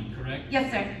Mari, correct?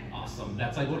 Yes, sir. Awesome.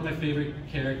 That's like one of my favorite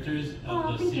characters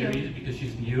of the thank you. series because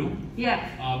she's new. Yes.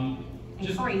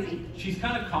 Just crazy. She's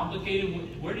kind of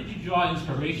complicated. Where did you draw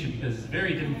inspiration? Because it's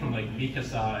very different from like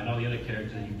Mikasa and all the other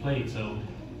characters that you played. So,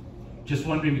 just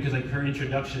wondering because like her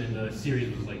introduction in the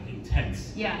series was like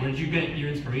intense. Yeah. Where did you get your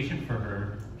inspiration for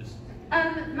her?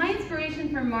 My inspiration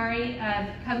for Mari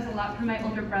comes a lot from my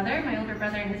older brother. My older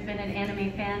brother has been an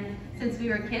anime fan since we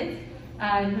were kids.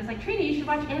 He was like, Trina, you should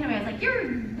watch anime. I was like,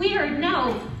 you're weird,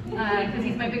 no, because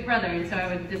he's my big brother, and so I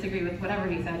would disagree with whatever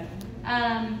he said.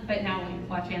 But now we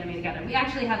watch anime together. We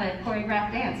actually have a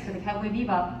choreographed dance to the Cowboy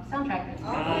Bebop soundtrack.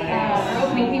 Our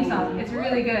opening theme song. It's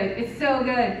really good. It's so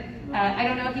good. I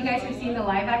don't know if you guys have seen the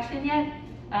live action yet.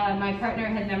 My partner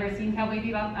had never seen Cowboy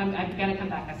Bebop. I'm gonna come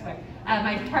back, I swear.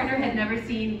 My partner had never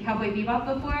seen Cowboy Bebop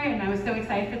before, and I was so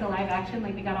excited for the live action.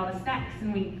 Like, we got all the snacks,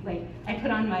 and I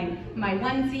put on my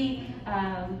onesie,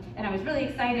 and I was really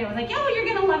excited. I was like, "Yo, you're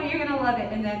gonna love it! You're gonna love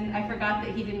it!" And then I forgot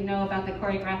that he didn't know about the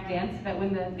choreographed dance. But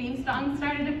when the theme song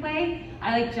started to play,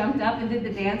 I like jumped up and did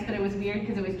the dance, but it was weird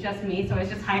because it was just me. So I was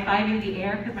just high-fiving the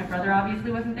air because my brother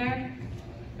obviously wasn't there.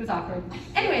 It was awkward.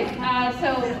 Anyways,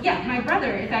 so yeah, my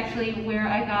brother is actually where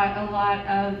I got a lot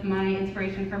of my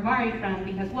inspiration for Mari from,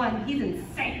 because 1, he's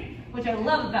insane, which I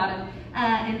love about him,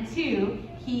 and 2,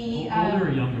 he... older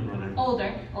or younger brother?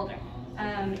 Older.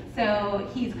 So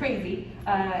he's crazy,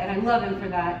 and I love him for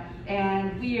that,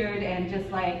 and weird, and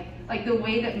just like the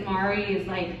way that Mari is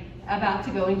like about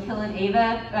to go and kill an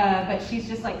Ava, but she's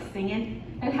just like singing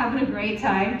and having a great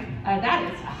time. That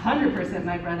is 100%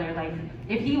 my brother. Like,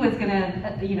 if he was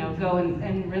gonna, go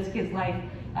and risk his life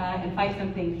and fight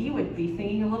something, he would be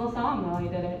singing a little song while he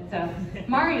did it. So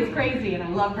Mari is crazy, and I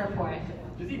love her for it.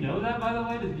 Does he know that, by the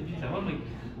way? Did you tell him? Like,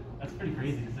 that's pretty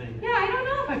crazy to say. Yeah, I don't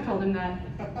know if I've told him that.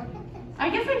 I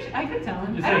guess I could tell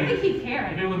him. Just I don't like, think he'd care.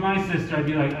 If it was my sister, I'd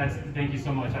be like, thank you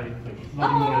so much. I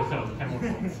love you more so. 10 more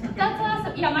points. That's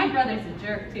awesome. Yeah, my brother's a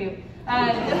jerk too.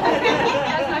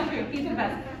 That's not true. He's the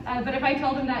best. But if I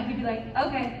told him that, he'd be like,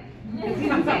 okay. He's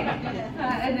insane.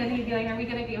 And then he'd be like, are we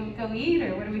gonna go eat,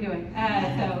 or what are we doing?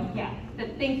 So yeah.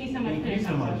 But thank you so much. Thank you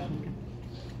so much.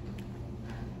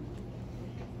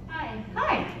 Hi.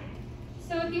 Hi.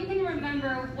 So if you can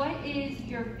remember, what is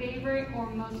your favorite or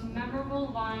most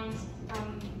memorable lines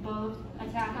from both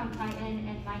Attack on Titan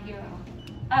and My Hero?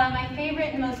 My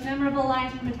favorite and most memorable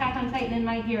lines from Attack on Titan and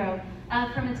My Hero.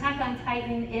 From Attack on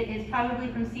Titan, it is probably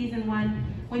from season 1,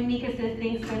 when Mikasa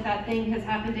thinks that thing has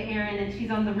happened to Eren, and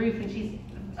she's on the roof, and she's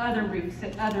other roof.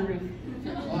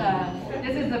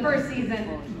 This is the first season,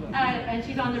 and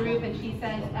she's on the roof, and she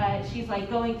says she's like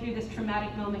going through this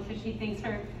traumatic moment because she thinks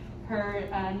her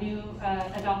new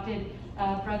adopted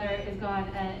brother is gone,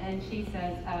 and she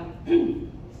says,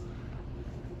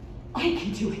 I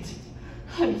can do it.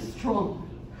 I'm strong,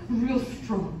 real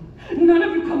strong. None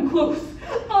of you come close.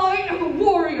 I am a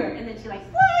warrior. And then she like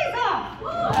flies off.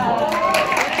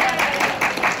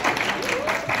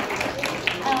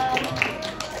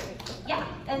 Yeah,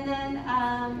 and then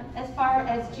as far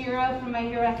as Jiro from My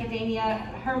Hero Academia,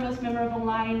 her most memorable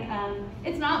line,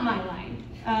 it's not my line.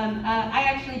 I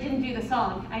actually didn't do the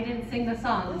song. I didn't sing the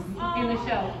song in the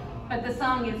show, but the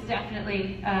song is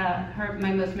definitely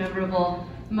my most memorable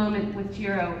moment with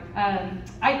Jiro.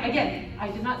 I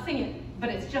did not sing it, but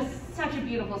it's just such a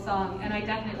beautiful song, and I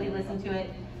definitely listen to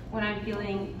it when I'm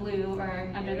feeling blue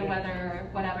or under the weather or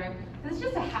whatever. It's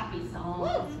just a happy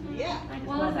song. Yeah.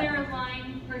 Well, is there a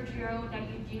line for Jiro that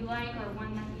you do like, or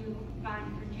one that you find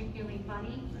particularly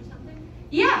funny or something?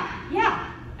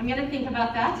 Yeah. I'm gonna think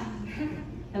about that,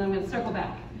 and I'm gonna circle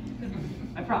back.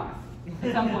 I promise.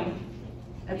 At some point.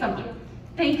 At some point.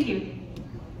 Thank you.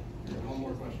 One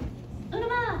more question. Una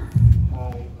más.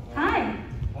 Hi. Hi.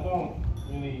 I don't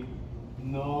really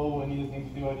know any of the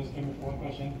things you do. I just came here for one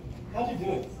question. How'd you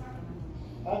do it?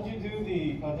 How'd you do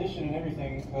the audition and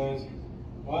everything? Because,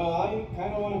 well, I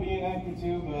kind of want to be an actor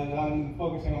too, but I'm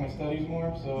focusing on my studies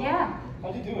more. So Yeah.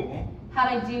 how'd you do it, man?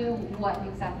 How'd I do what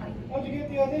exactly? How'd you get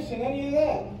the audition? Any of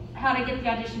that? How'd I get the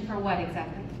audition for what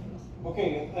exactly?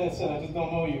 Okay, like I said, I just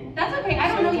don't know you. That's okay. I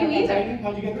don't know you Attack on either. Titan?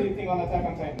 How'd you get the thing on Attack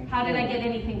on Titan? How did I get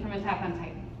anything from Attack on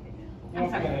Titan? You I'm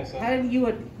don't forget sorry. I said. How did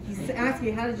you, he's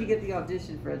asking, how did you get the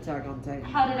audition for Attack on Titan?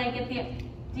 How did I get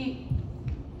the?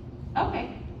 Okay.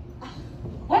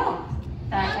 Well,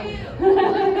 thank you.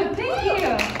 Thank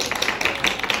you.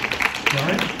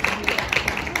 Sorry?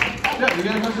 Yeah, you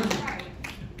got a question?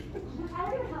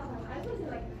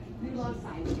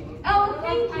 Oh,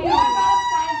 thank you.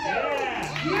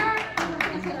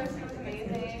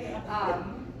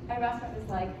 Our mascot is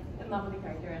like in love with the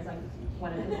character as like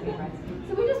one of his favorites.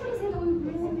 So we just want to say that we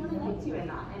really liked you in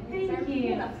that. And Thank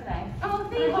you. Us today. Oh,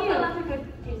 thank I hope you. that left a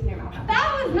good taste in your mouth.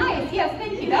 That was nice. Yes,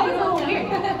 thank you. That was a little weird.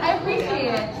 I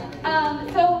appreciate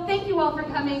it. So thank you all for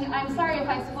coming. I'm sorry if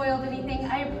I spoiled anything.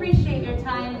 I appreciate your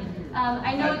time.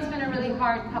 I know it's been a really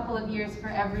hard couple of years for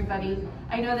everybody.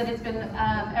 I know that it's been,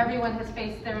 everyone has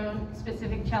faced their own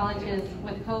specific challenges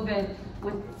with COVID,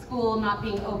 with school not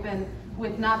being open,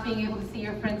 with not being able to see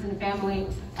your friends and family.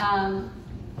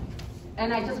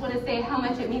 And I just want to say how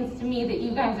much it means to me that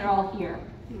you guys are all here.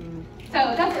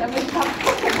 So that's it. I'm going to talk.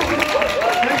 Thank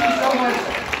you so much.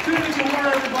 Trina,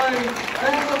 Nishimura, everybody.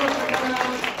 Thank you so much for coming out.